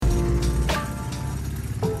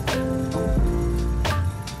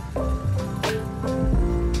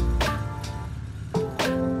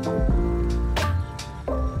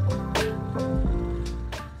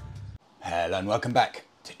welcome back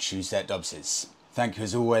to Tuesday at Dobbs's. Thank you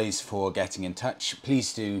as always for getting in touch.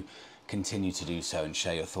 Please do continue to do so and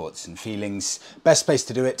share your thoughts and feelings. Best place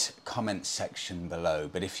to do it, comment section below.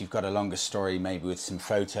 But if you've got a longer story, maybe with some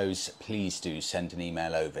photos, please do send an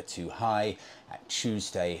email over to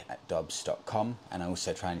hi@tuesday@dobbs.com. And I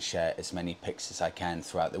also try and share as many pics as I can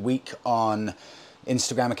throughout the week on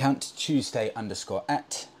Instagram account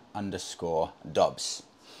Tuesday_at_Dobbs.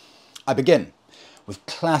 I begin with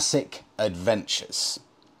classic adventures.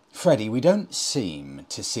 Freddie, we don't seem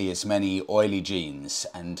to see as many oily jeans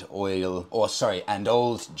and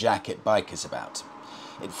old jacket bikers about.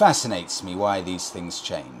 It fascinates me why these things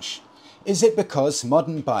change. Is it because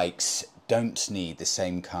modern bikes don't need the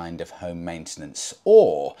same kind of home maintenance?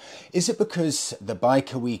 Or is it because the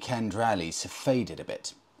biker weekend rallies have faded a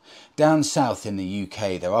bit? Down south in the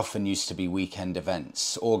UK, there often used to be weekend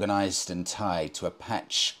events, organised and tied to a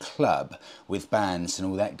patch club with bands and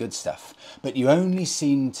all that good stuff. But you only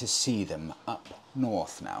seem to see them up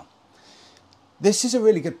north now. This is a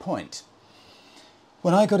really good point.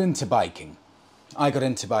 When I got into biking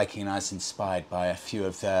and I was inspired by a few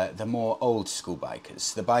of the more old school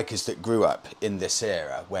bikers, the bikers that grew up in this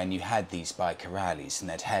era when you had these biker rallies and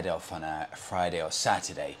they'd head off on a Friday or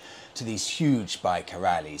Saturday to these huge biker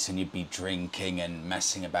rallies and you'd be drinking and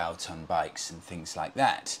messing about on bikes and things like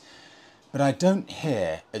that. But I don't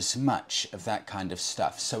hear as much of that kind of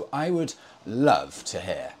stuff. So I would love to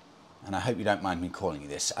hear, and I hope you don't mind me calling you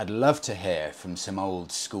this, I'd love to hear from some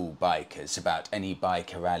old school bikers about any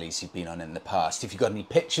biker rallies you've been on in the past. If you've got any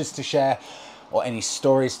pictures to share or any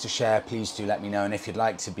stories to share, please do let me know. And if you'd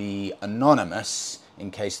like to be anonymous, in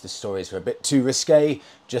case the stories are a bit too risque,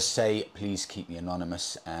 just say, please keep me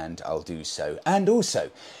anonymous, and I'll do so. And also,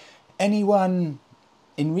 anyone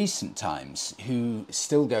in recent times who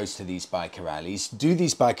still goes to these biker rallies, do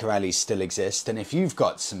these biker rallies still exist? And if you've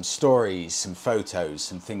got some stories, some photos,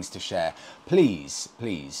 some things to share, please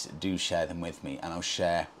do share them with me and I'll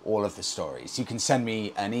share all of the stories. You can send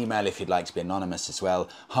me an email if you'd like to be anonymous as well.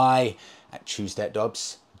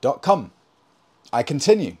 hi@tuesday@dobbs.com. I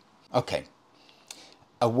continue. Okay.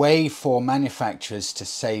 A way for manufacturers to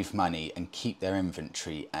save money and keep their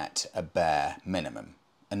inventory at a bare minimum.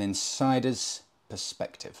 An insider's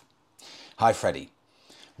perspective. Hi Freddie.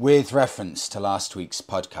 With reference to last week's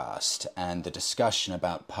podcast and the discussion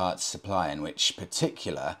about parts supply in which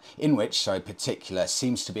particular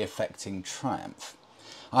seems to be affecting Triumph.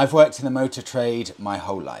 I've worked in the motor trade my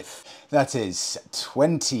whole life. That is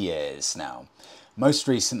 20 years now. Most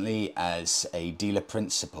recently as a dealer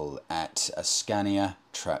principal at a Scania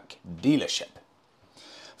truck dealership.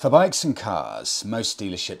 For bikes and cars, most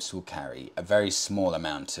dealerships will carry a very small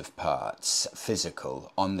amount of parts,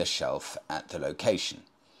 physical, on the shelf at the location.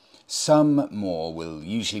 Some more will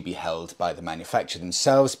usually be held by the manufacturer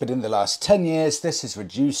themselves, but in the last 10 years this has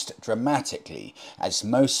reduced dramatically as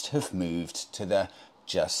most have moved to the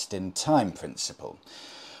just-in-time principle,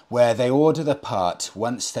 where they order the part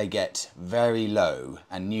once they get very low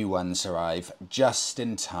and new ones arrive just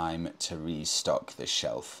in time to restock the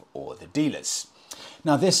shelf or the dealers.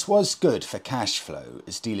 Now this was good for cash flow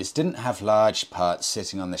as dealers didn't have large parts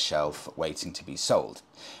sitting on the shelf waiting to be sold.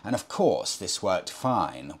 And of course this worked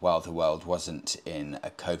fine while the world wasn't in a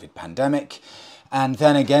COVID pandemic. And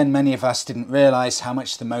then again, many of us didn't realise how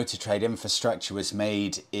much the motor trade infrastructure was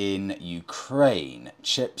made in Ukraine,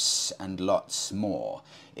 chips and lots more,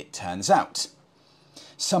 it turns out.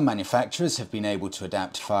 Some manufacturers have been able to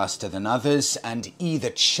adapt faster than others and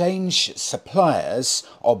either change suppliers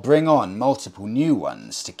or bring on multiple new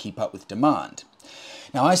ones to keep up with demand.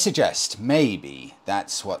 Now I suggest maybe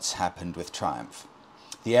that's what's happened with Triumph.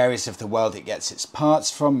 The areas of the world it gets its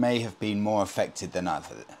parts from may have been more affected than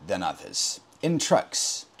others. In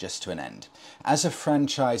trucks, just to an end, as a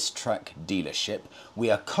franchise truck dealership,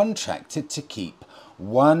 we are contracted to keep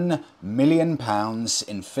 £1 million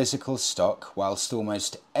in physical stock, whilst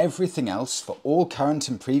almost everything else for all current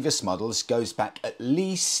and previous models goes back at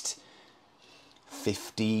least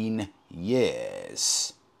 15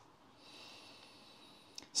 years.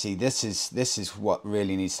 See, this is what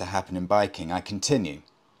really needs to happen in biking. I continue.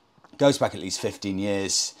 Goes back at least 15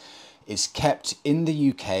 years. Is kept in the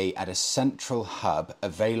UK at a central hub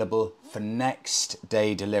available for next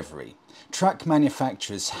day delivery. Truck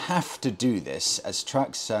manufacturers have to do this as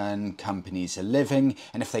trucks earn companies a living,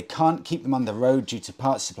 and if they can't keep them on the road due to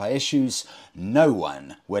parts supply issues, no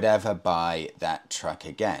one would ever buy that truck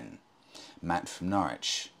again. Matt from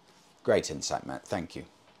Norwich. Great insight, Matt. Thank you.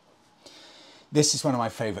 This is one of my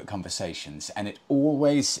favourite conversations, and it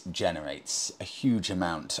always generates a huge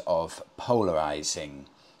amount of polarising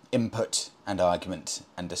input and argument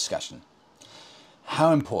and discussion.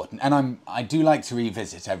 how important, and I do like to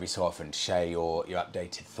revisit every so often to share your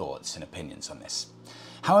updated thoughts and opinions on this.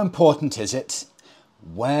 How important is it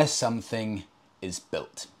where something is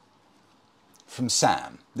built? From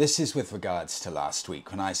Sam. This is with regards to last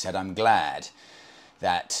week when I said I'm glad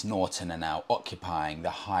that Norton are now occupying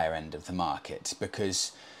the higher end of the market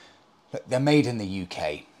because look, they're made in the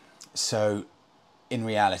UK. So in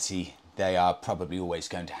reality, they are probably always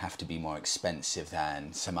going to have to be more expensive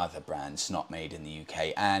than some other brands not made in the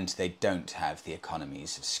UK, and they don't have the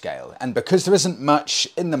economies of scale. And because there isn't much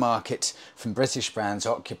in the market from British brands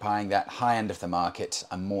occupying that high end of the market,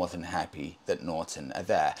 I'm more than happy that Norton are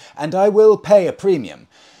there. And I will pay a premium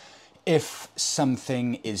if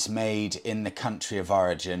something is made in the country of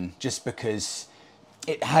origin, just because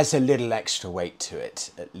it has a little extra weight to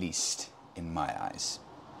it, at least in my eyes.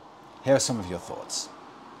 Here are some of your thoughts.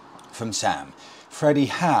 From Sam. Freddie,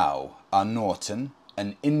 how are Norton,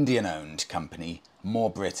 an Indian-owned company, more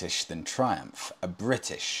British than Triumph, a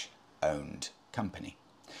British-owned company?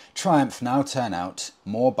 Triumph now turn out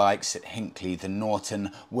more bikes at Hinckley than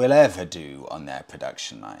Norton will ever do on their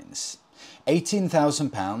production lines.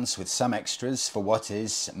 £18,000 with some extras for what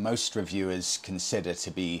is, most reviewers consider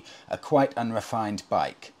to be, a quite unrefined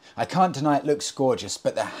bike. I can't deny it looks gorgeous,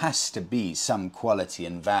 but there has to be some quality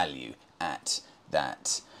and value at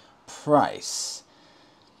that price.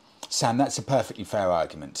 Sam, that's a perfectly fair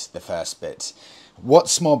argument, the first bit.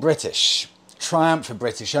 What's more British? Triumph, a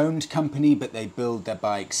British-owned company, but they build their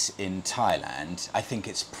bikes in Thailand. I think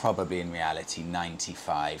it's probably in reality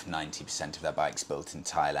 90% of their bikes built in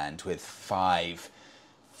Thailand, with 5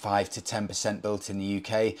 to 10% built in the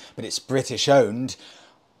UK. But it's British-owned.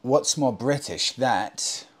 What's more British,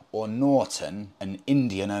 that or Norton, an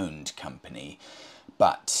Indian-owned company,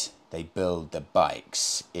 but they build the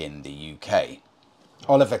bikes in the UK?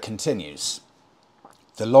 Oliver continues.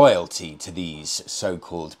 The loyalty to these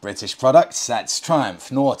so-called British products, that's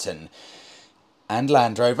Triumph, Norton and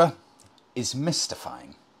Land Rover, is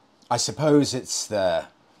mystifying. I suppose it's the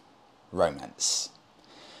romance.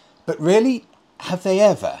 But really, have they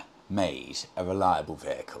ever made a reliable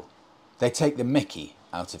vehicle? They take the mickey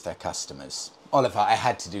out of their customers. Oliver, I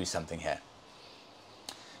had to do something here.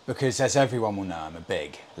 Because as everyone will know, I'm a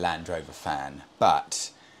big Land Rover fan, but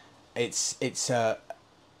it's a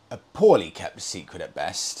poorly kept secret at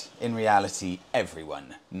best. In reality,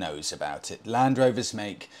 everyone knows about it. Land Rovers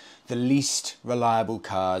make the least reliable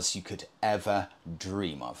cars you could ever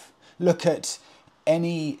dream of. Look at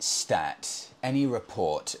any stat, any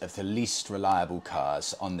report of the least reliable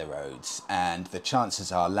cars on the roads, and the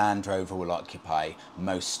chances are Land Rover will occupy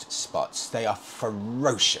most spots. They are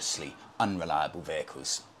ferociously unreliable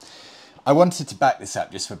vehicles. I wanted to back this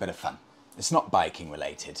up just for a bit of fun. It's not biking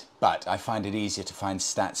related, but I find it easier to find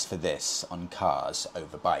stats for this on cars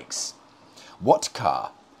over bikes. What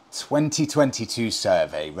car? 2022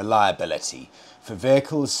 survey reliability for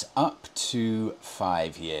vehicles up to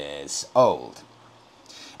 5 years old.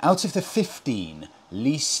 Out of the 15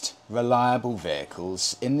 least reliable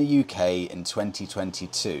vehicles in the UK in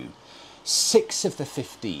 2022, 6 of the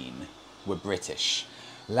 15 were British.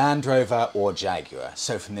 Land Rover or Jaguar,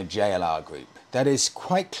 so from the JLR group. That is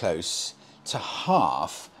quite close to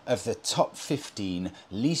half of the top 15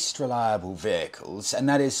 least reliable vehicles, and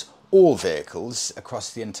that is all vehicles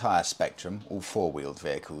across the entire spectrum, all four-wheeled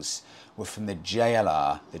vehicles, were from the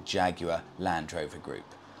JLR, the Jaguar Land Rover group.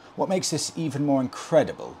 What makes this even more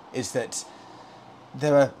incredible is that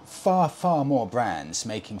there are far more brands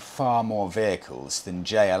making far more vehicles than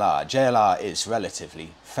JLR. JLR is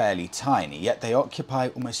relatively fairly tiny, yet they occupy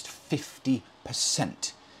almost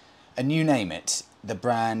 50%. And you name it, the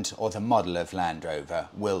brand or the model of Land Rover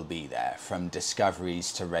will be there, from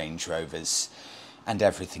Discoveries to Range Rovers and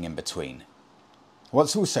everything in between.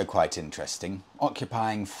 What's also quite interesting,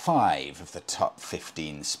 occupying 5 of the top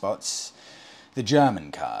 15 spots, the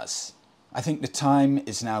German cars. I think the time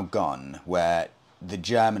is now gone where the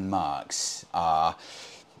German marques are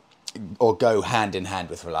or go hand in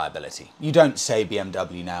hand with reliability. You don't say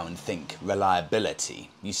BMW now and think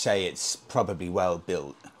reliability. You say it's probably well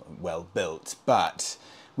built, but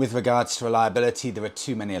with regards to reliability, there are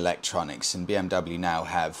too many electronics, and BMW now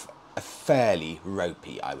have a fairly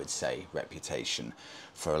ropey, I would say, reputation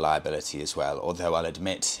for reliability as well, although I'll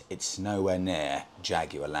admit it's nowhere near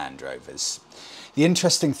Jaguar Land Rovers. The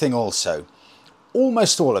interesting thing also,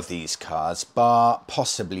 almost all of these cars, bar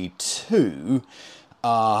possibly 2,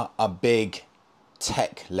 are big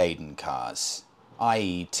tech-laden cars,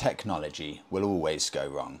 i.e. technology will always go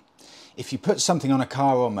wrong. If you put something on a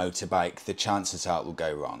car or motorbike, the chances are it will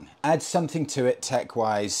go wrong. Add something to it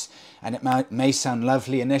tech-wise, and it may sound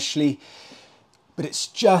lovely initially, But it's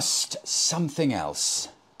just something else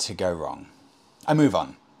to go wrong. I move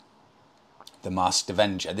on. The Masked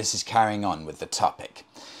Avenger. This is carrying on with the topic.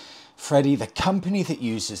 Freddie, the company that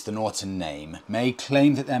uses the Norton name may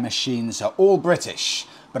claim that their machines are all British,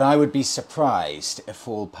 but I would be surprised if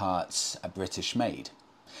all parts are British made.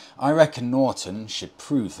 I reckon Norton should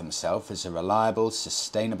prove themselves as a reliable,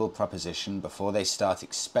 sustainable proposition before they start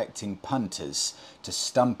expecting punters to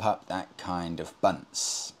stump up that kind of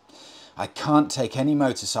bunts. I can't take any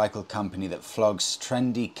motorcycle company that flogs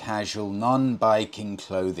trendy, casual, non-biking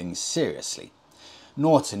clothing seriously.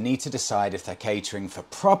 Norton need to decide if they're catering for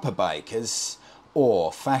proper bikers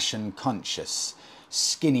or fashion-conscious,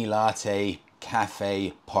 skinny latte,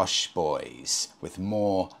 cafe, posh boys with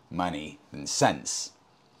more money than sense.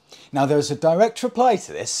 Now there's a direct reply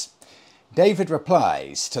to this. David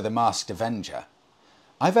replies to the Masked Avenger,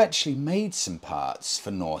 I've actually made some parts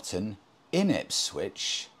for Norton in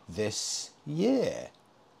Ipswich this year.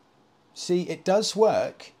 See, it does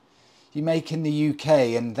work. You make in the UK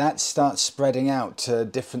and that starts spreading out to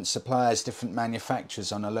different suppliers, different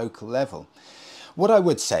manufacturers on a local level. What I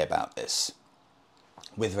would say about this,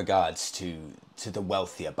 with regards to the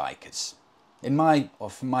wealthier bikers,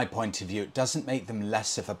 from my point of view, it doesn't make them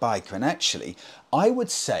less of a biker. And actually, I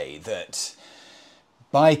would say that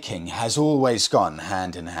biking has always gone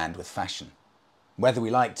hand in hand with fashion, whether we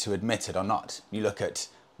like to admit it or not. You look at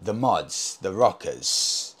the mods, the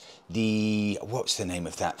rockers, what's the name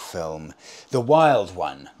of that film? The Wild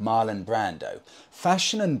One, Marlon Brando.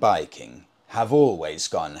 Fashion and biking have always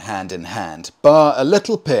gone hand in hand, bar a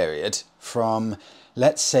little period from,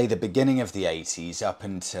 let's say, the beginning of the 80s up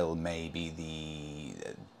until maybe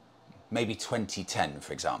 2010,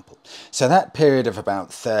 for example. So that period of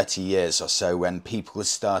about 30 years or so when people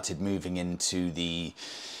started moving into the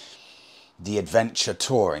adventure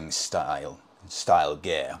touring style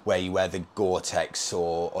gear, where you wear the Gore-Tex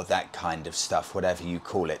or that kind of stuff, whatever you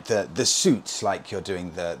call it, the suits, like you're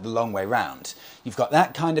doing the long way round. You've got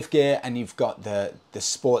that kind of gear and you've got the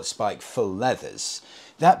sports bike full leathers.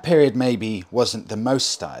 That period maybe wasn't the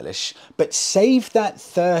most stylish, but save that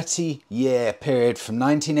 30-year period from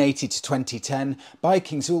 1980 to 2010,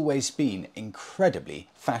 biking's always been incredibly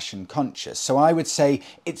fashion conscious. So I would say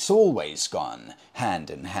it's always gone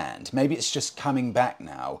hand in hand. Maybe it's just coming back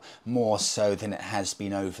now more so than it has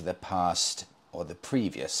been over the past or the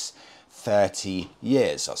previous 30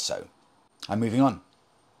 years or so. I'm moving on.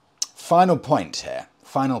 Final point here.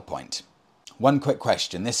 Final point. One quick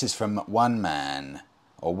question. This is from One Man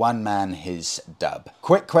His Dub.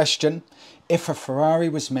 Quick question. If a Ferrari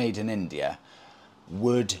was made in India,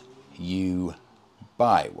 would you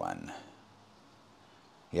buy one?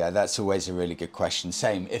 Yeah, that's always a really good question.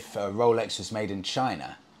 Same, if a Rolex was made in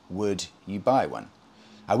China, would you buy one?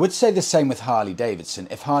 I would say the same with Harley Davidson.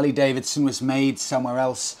 If Harley Davidson was made somewhere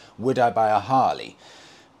else, would I buy a Harley?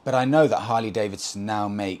 But I know that Harley Davidson now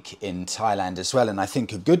make in Thailand as well, and I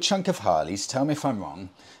think a good chunk of Harleys, tell me if I'm wrong,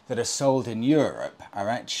 that are sold in Europe are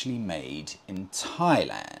actually made in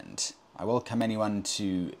Thailand. I welcome anyone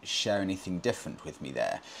to share anything different with me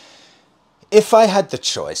there. If I had the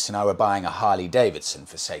choice and I were buying a Harley Davidson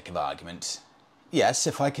for sake of argument, yes,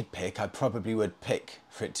 if I could pick, I probably would pick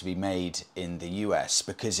for it to be made in the US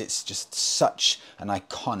because it's just such an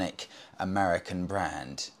iconic American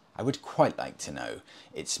brand. I would quite like to know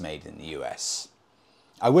it's made in the US.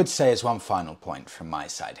 I would say as one final point from my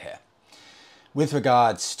side here, with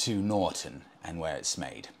regards to Norton and where it's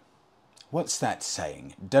made, what's that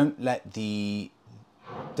saying? Don't let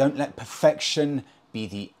perfection be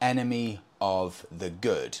the enemy of the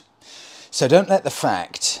good. So don't let the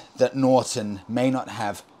fact that Norton may not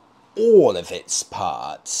have all of its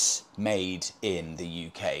parts made in the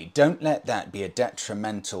UK, don't let that be a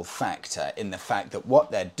detrimental factor in the fact that what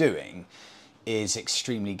they're doing is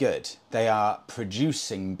extremely good. They are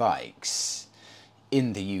producing bikes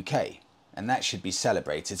in the UK, and that should be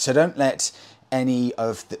celebrated. So don't let any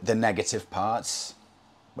of the negative parts,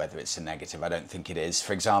 whether it's a negative, I don't think it is.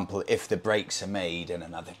 For example, if the brakes are made in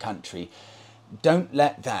another country, don't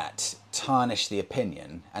let that tarnish the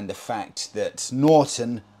opinion and the fact that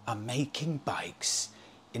Norton are making bikes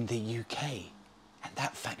in the UK. And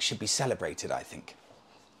that fact should be celebrated, I think.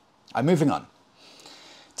 I'm moving on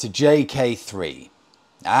to JK3.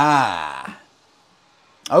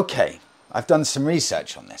 Okay, I've done some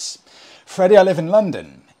research on this. Freddie, I live in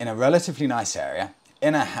London, in a relatively nice area,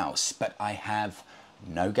 in a house, but I have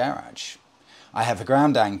no garage. I have a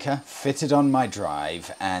ground anchor fitted on my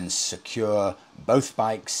drive and secure both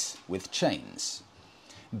bikes with chains.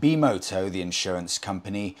 B-Moto, the insurance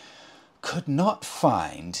company, could not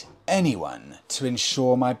find anyone to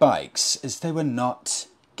insure my bikes as they were not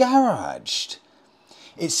garaged.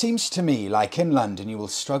 It seems to me like in London you will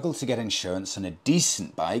struggle to get insurance on a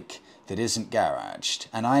decent bike that isn't garaged,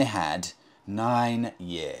 and I had 9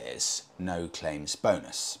 years no claims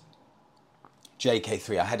bonus.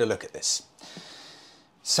 JK3, I had a look at this.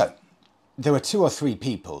 So, there were 2 or 3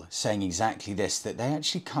 people saying exactly this, that they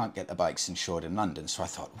actually can't get their bikes insured in London. So I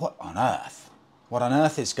thought, what on earth? What on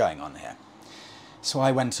earth is going on here? So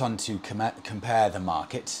I went on to compare the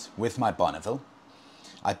market with my Bonneville.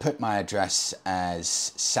 I put my address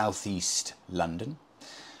as Southeast London.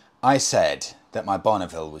 I said that my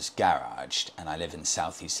Bonneville was garaged and I live in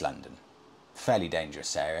Southeast London. Fairly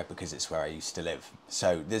dangerous area because it's where I used to live.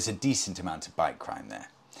 So there's a decent amount of bike crime there.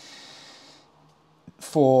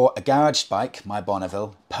 For a garaged bike, my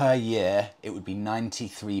Bonneville, per year, it would be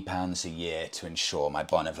 £93 a year to insure my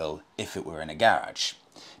Bonneville if it were in a garage.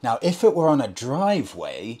 Now, if it were on a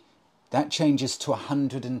driveway, that changes to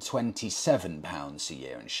 £127 a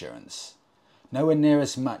year insurance. Nowhere near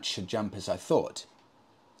as much a jump as I thought.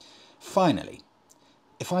 Finally,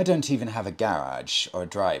 if I don't even have a garage or a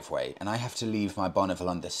driveway and I have to leave my Bonneville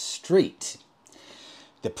on the street,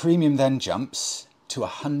 the premium then jumps to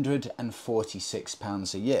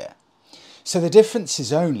 £146 a year. So the difference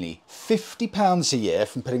is only £50 a year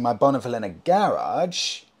from putting my Bonneville in a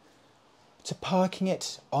garage to parking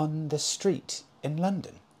it on the street in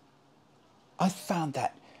London. I found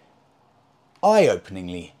that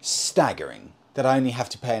eye-openingly staggering that I only have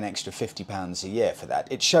to pay an extra £50 a year for that.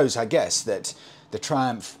 It shows, I guess, that the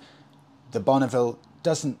Triumph, the Bonneville,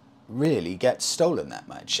 doesn't really get stolen that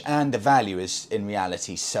much, and the value is in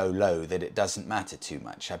reality so low that it doesn't matter too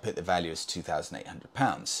much. I put the value as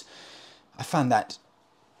 £2,800. I found that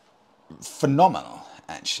phenomenal,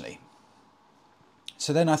 actually.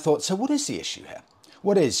 So then I thought, so what is the issue here?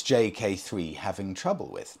 What is JK3 having trouble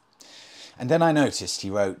with? And then I noticed he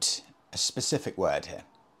wrote a specific word here.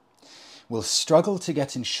 Will struggle to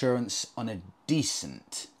get insurance on a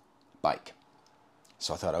decent bike.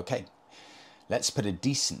 So I thought, okay, let's put a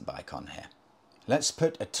decent bike on here. Let's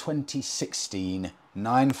put a 2016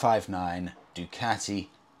 959 Ducati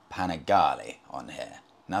Panigale on here.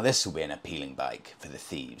 Now this will be an appealing bike for the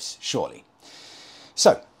thieves, surely.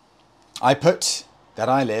 So, I put that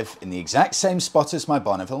I live in the exact same spot as my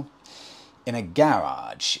Bonneville. In a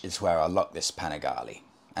garage is where I'll lock this Panigale.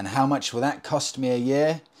 And how much will that cost me a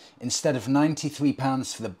year? Instead of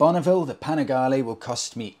 £93 for the Bonneville, the Panigale will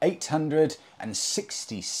cost me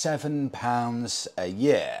 £867 a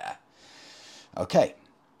year. Okay,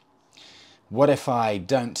 what if I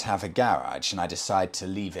don't have a garage and I decide to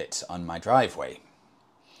leave it on my driveway?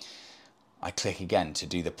 I click again to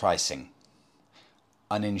do the pricing.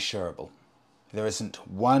 Uninsurable. There isn't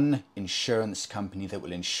one insurance company that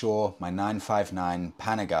will insure my 959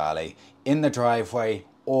 Panigale in the driveway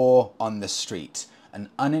or on the street. An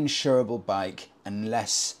uninsurable bike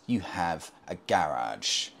unless you have a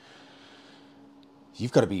garage.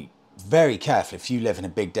 You've got to be very careful if you live in a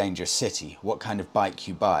big dangerous city what kind of bike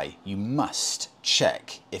you buy. You must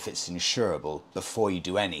check if it's insurable before you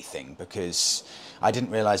do anything, because I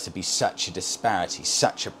didn't realise there'd be such a disparity,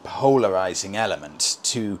 such a polarising element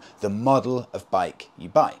to the model of bike you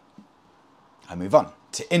buy. I move on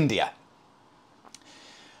to India.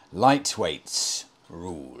 Lightweights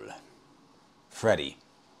rule. Freddie,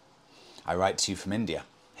 I write to you from India.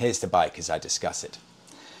 Here's the bike as I discuss it.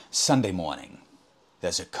 Sunday morning.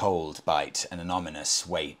 There's a cold bite and an ominous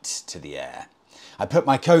weight to the air. I put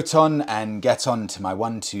my coat on and get on to my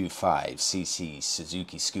 125cc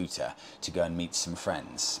Suzuki scooter to go and meet some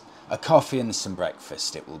friends. A coffee and some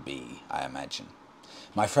breakfast it will be, I imagine.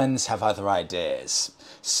 My friends have other ideas.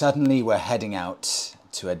 Suddenly we're heading out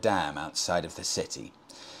to a dam outside of the city.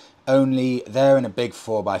 Only they're in a big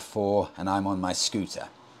 4x4 and I'm on my scooter.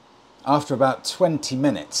 After about 20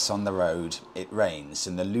 minutes on the road, it rains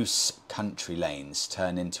and the loose country lanes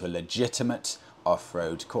turn into a legitimate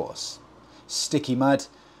off-road course. Sticky mud,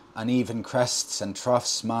 uneven crests and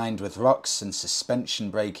troughs mined with rocks and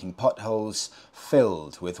suspension-breaking potholes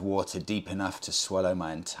filled with water deep enough to swallow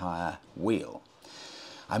my entire wheel.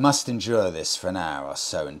 I must endure this for an hour or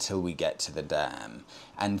so until we get to the dam,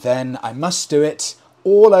 and then I must do it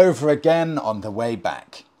all over again on the way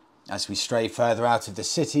back. As we stray further out of the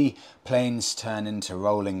city, plains turn into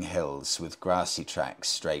rolling hills with grassy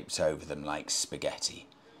tracks draped over them like spaghetti.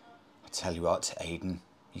 I tell you what, Aidan,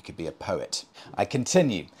 you could be a poet. I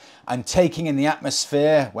continue. I'm taking in the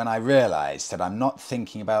atmosphere when I realise that I'm not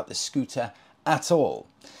thinking about the scooter at all.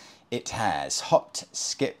 It has hopped,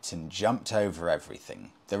 skipped and jumped over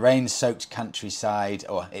everything. The rain-soaked countryside,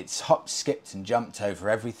 or it's hopped, skipped and jumped over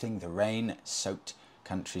everything the rain-soaked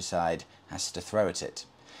countryside has to throw at it.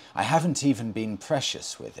 I haven't even been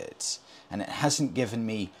precious with it, and it hasn't given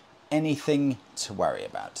me anything to worry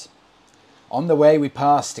about. On the way we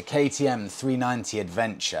passed a KTM 390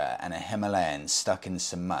 Adventure and a Himalayan stuck in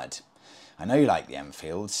some mud. I know you like the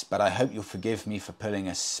Enfields, but I hope you'll forgive me for pulling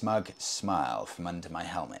a smug smile from under my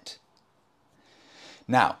helmet.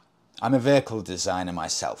 Now, I'm a vehicle designer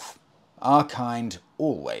myself. Our kind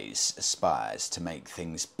always aspires to make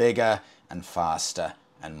things bigger and faster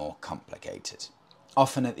and more complicated,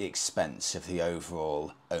 often at the expense of the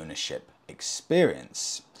overall ownership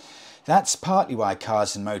experience. That's partly why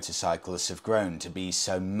cars and motorcycles have grown to be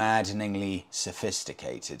so maddeningly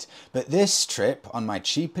sophisticated. But this trip on my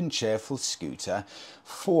cheap and cheerful scooter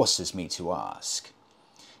forces me to ask,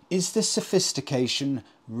 is the sophistication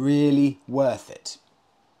really worth it?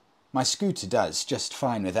 My scooter does just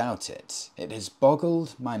fine without it. It has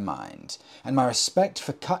boggled my mind, and my respect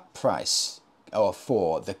for the cut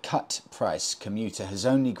price commuter has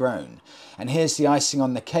only grown. And here's the icing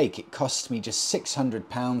on the cake. It cost me just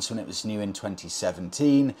 £600 when it was new in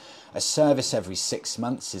 2017. A service every 6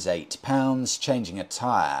 months is £8. Changing a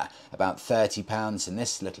tyre, about £30 in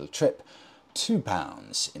this little trip.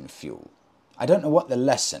 £2 in fuel. I don't know what the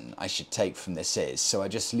lesson I should take from this is, so I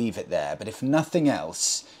just leave it there. But if nothing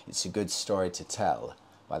else, it's a good story to tell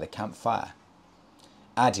by the campfire.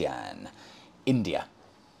 Adyan, India.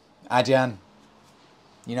 Adyan,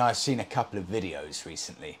 you know, I've seen a couple of videos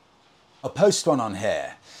recently. I'll post one on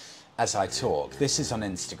here as I talk. This is on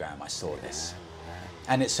Instagram, I saw this.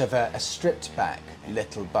 And it's of a stripped back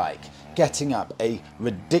little bike getting up a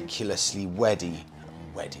ridiculously wet,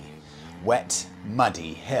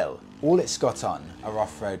 muddy hill. All it's got on are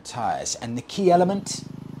off-road tyres, and the key element,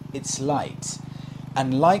 it's light.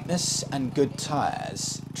 And lightness and good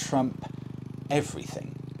tyres trump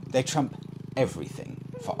everything. They trump everything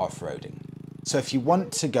for off-roading. So if you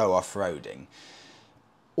want to go off-roading,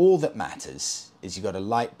 all that matters is you've got a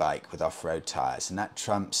light bike with off-road tyres, and that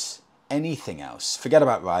trumps anything else. Forget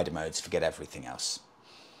about rider modes, forget everything else.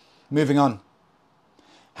 Moving on.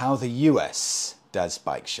 How the US does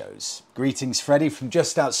bike shows. Greetings, Freddie, from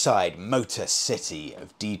just outside Motor City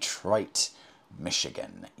of Detroit,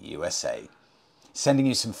 Michigan, USA. Sending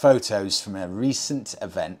you some photos from a recent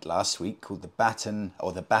event last week called the Battle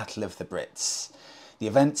of the Brits. The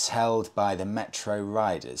event's held by the Metro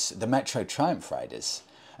Triumph Riders,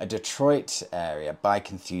 a Detroit area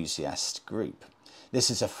bike enthusiast group. This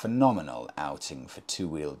is a phenomenal outing for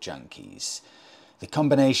two-wheel junkies. The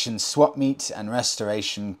combination swap meet and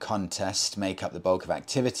restoration contest make up the bulk of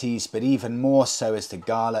activities, but even more so is the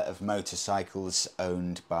gala of motorcycles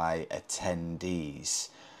owned by attendees.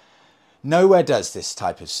 Nowhere does this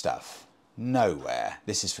type of stuff. Nowhere.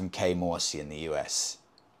 This is from Kay Morsey in the US.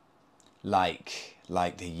 Like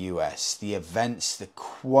the US, the events, the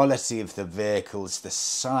quality of the vehicles, the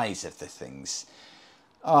size of the things.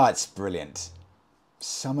 Ah, it's brilliant.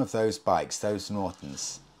 Some of those bikes, those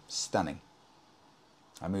Nortons, stunning.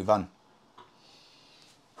 I move on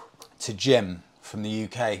to Jim from the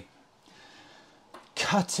UK.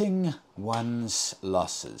 Cutting one's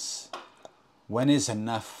losses. When is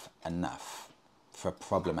enough enough for a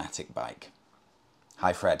problematic bike?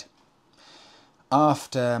 Hi Fred.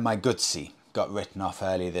 After my Gutsi got written off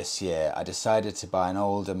earlier this year, I decided to buy an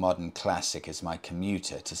older modern classic as my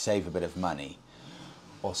commuter to save a bit of money.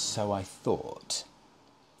 Or so I thought.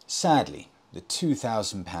 Sadly, the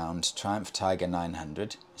 £2,000 Triumph Tiger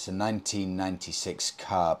 900, it's a 1996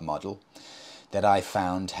 carb model that I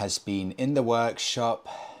found has been in the workshop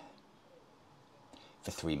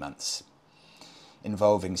for 3 months,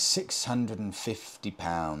 involving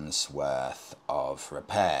 £650 worth of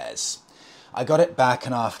repairs. I got it back,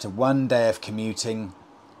 and after 1 day of commuting,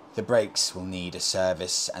 the brakes will need a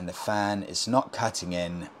service and the fan is not cutting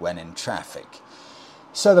in when in traffic.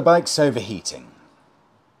 So the bike's overheating.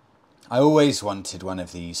 I always wanted one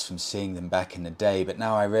of these from seeing them back in the day, but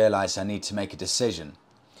now I realise I need to make a decision.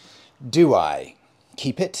 Do I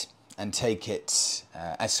keep it and take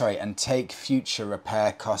future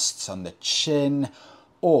repair costs on the chin,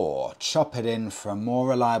 or chop it in for a more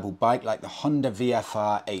reliable bike like the Honda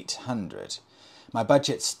VFR 800? My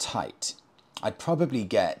budget's tight. I'd probably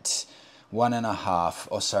get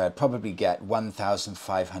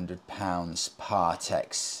 £1,500 Part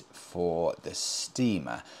X for the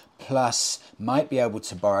steamer, plus might be able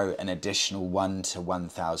to borrow an additional £1,000 to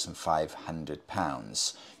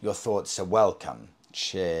 £1,500. Your thoughts are welcome.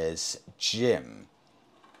 Cheers, Jim.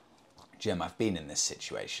 Jim, I've been in this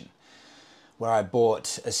situation where I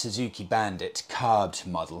bought a Suzuki Bandit carbed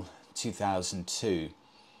model, 2002.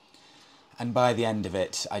 And by the end of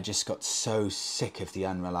it, I just got so sick of the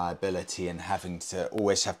unreliability and having to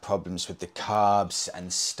always have problems with the carbs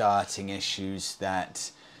and starting issues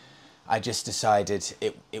that I just decided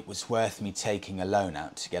it was worth me taking a loan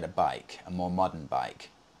out to get a bike, a more modern bike.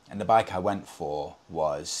 And the bike I went for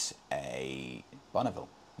was a Bonneville,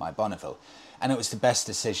 my Bonneville. And it was the best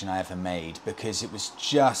decision I ever made because it was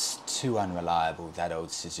just too unreliable, that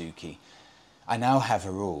old Suzuki. I now have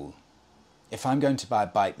a rule. If I'm going to buy a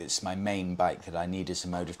bike that's my main bike that I need as a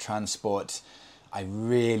mode of transport, I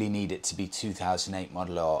really need it to be 2008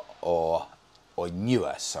 model or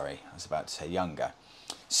newer, sorry, I was about to say younger.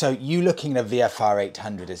 So you looking at a VFR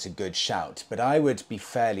 800 is a good shout, but I would be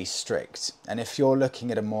fairly strict. And if you're looking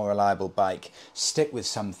at a more reliable bike, stick with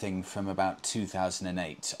something from about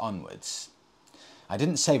 2008 onwards. I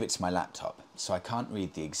didn't save it to my laptop, so I can't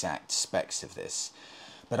read the exact specs of this,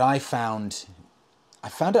 but I found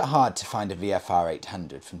it hard to find a VFR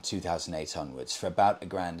 800 from 2008 onwards for about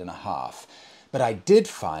 $1,500. But I did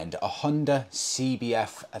find a Honda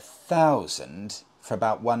CBF 1000 for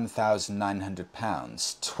about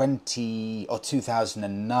 £1,900,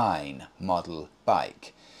 2009 model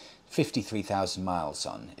bike, 53,000 miles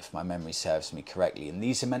on, if my memory serves me correctly. And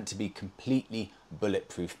these are meant to be completely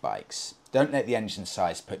bulletproof bikes. Don't let the engine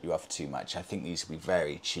size put you off too much. I think these will be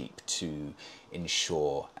very cheap to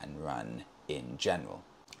insure and run in general.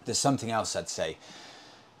 There's something else I'd say.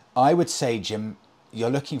 I would say, Jim,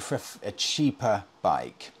 you're looking for a cheaper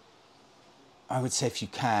bike. I would say if you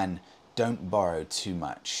can, don't borrow too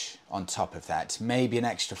much on top of that. Maybe an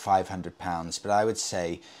extra £500, but I would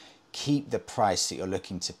say keep the price that you're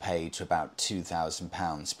looking to pay to about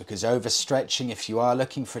 £2,000, because overstretching, if you are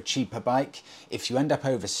looking for a cheaper bike, if you end up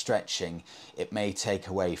overstretching, it may take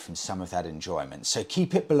away from some of that enjoyment. So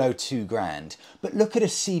keep it below £2,000, but look at a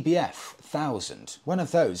CBF 1000, one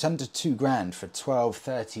of those under £2,000 for a 12,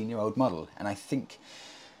 13-year-old model, and I think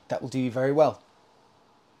that will do you very well.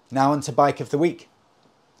 Now on to Bike of the Week.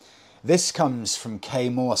 This comes from Kay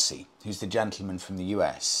Morsey, who's the gentleman from the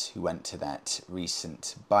US who went to that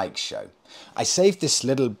recent bike show. I saved this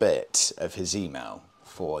little bit of his email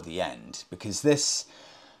for the end because this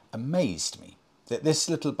amazed me, that this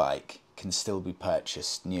little bike can still be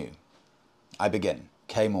purchased new. I begin.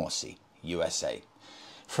 Kay Morsey, USA.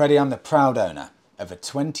 Freddie, I'm the proud owner of a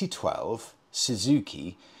 2012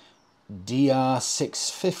 Suzuki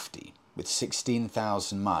DR650 with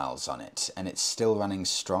 16,000 miles on it, and it's still running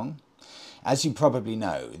strong. As you probably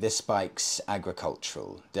know, this bike's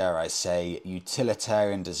agricultural, dare I say,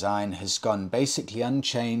 utilitarian design has gone basically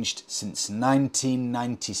unchanged since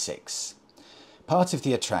 1996. Part of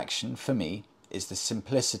the attraction, for me, is the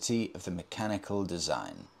simplicity of the mechanical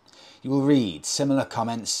design. You will read similar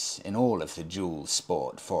comments in all of the dual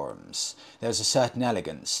sport forums. There's a certain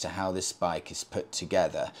elegance to how this bike is put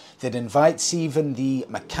together that invites even the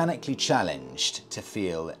mechanically challenged to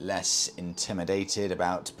feel less intimidated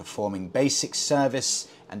about performing basic service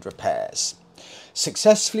and repairs.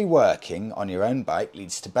 Successfully working on your own bike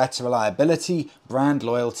leads to better reliability, brand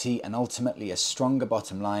loyalty, and ultimately a stronger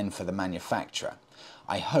bottom line for the manufacturer.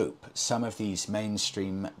 I hope some of these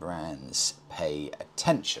mainstream brands pay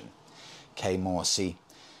attention. Kay Morsey,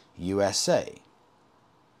 USA.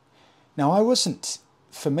 Now, I wasn't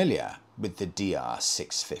familiar with the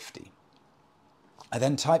DR650. I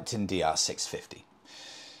then typed in DR650,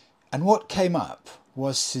 and what came up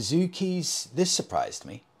was Suzuki's, this surprised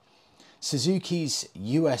me, Suzuki's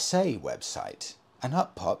USA website, and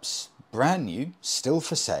up pops, brand new, still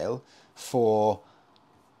for sale, for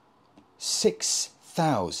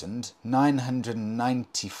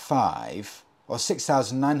 $6,995 or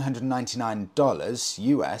 $6,999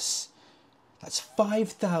 US. That's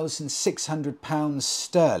 £5,600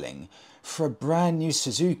 sterling for a brand new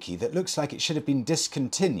Suzuki that looks like it should have been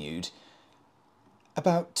discontinued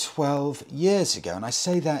about 12 years ago. And I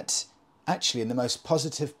say that actually in the most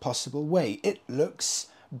positive possible way. It looks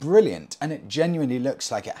brilliant, and it genuinely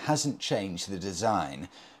looks like it hasn't changed the design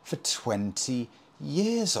for 20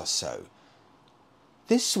 years or so.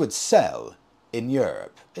 This would sell in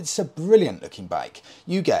Europe. It's a brilliant looking bike.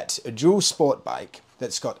 You get a dual sport bike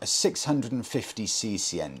that's got a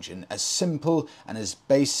 650cc engine, as simple and as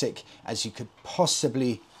basic as you could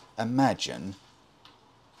possibly imagine.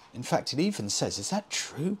 In fact, it even says, is that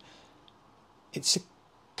true? It's a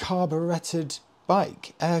carburetted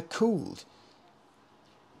bike, air-cooled.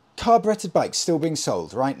 Carburetted bike still being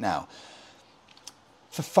sold right now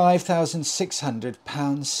for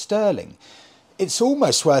 £5,600 sterling. It's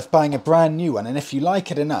almost worth buying a brand new one, and if you like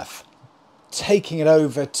it enough, taking it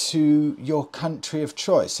over to your country of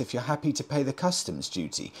choice if you're happy to pay the customs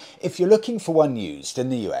duty. If you're looking for one used in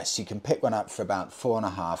the US, you can pick one up for about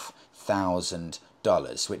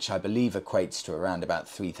 $4,500, which I believe equates to around about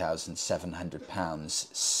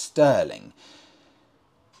 £3,700 sterling.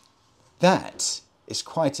 That is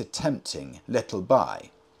quite a tempting little buy.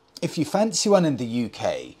 If you fancy one in the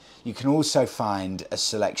UK, you can also find a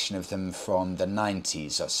selection of them from the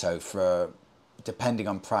 90s or so for, depending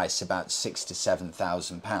on price, about £6,000 to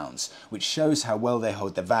 £7,000, which shows how well they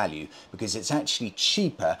hold their value, because it's actually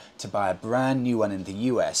cheaper to buy a brand new one in the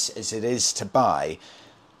US as it is to buy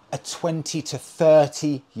a 20 to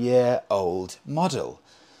 30 year old model.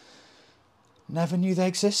 Never knew they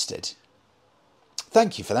existed.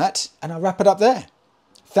 Thank you for that, and I'll wrap it up there.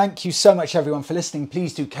 Thank you so much everyone for listening.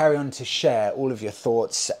 Please do carry on to share all of your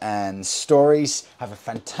thoughts and stories. Have a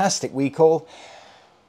fantastic week all.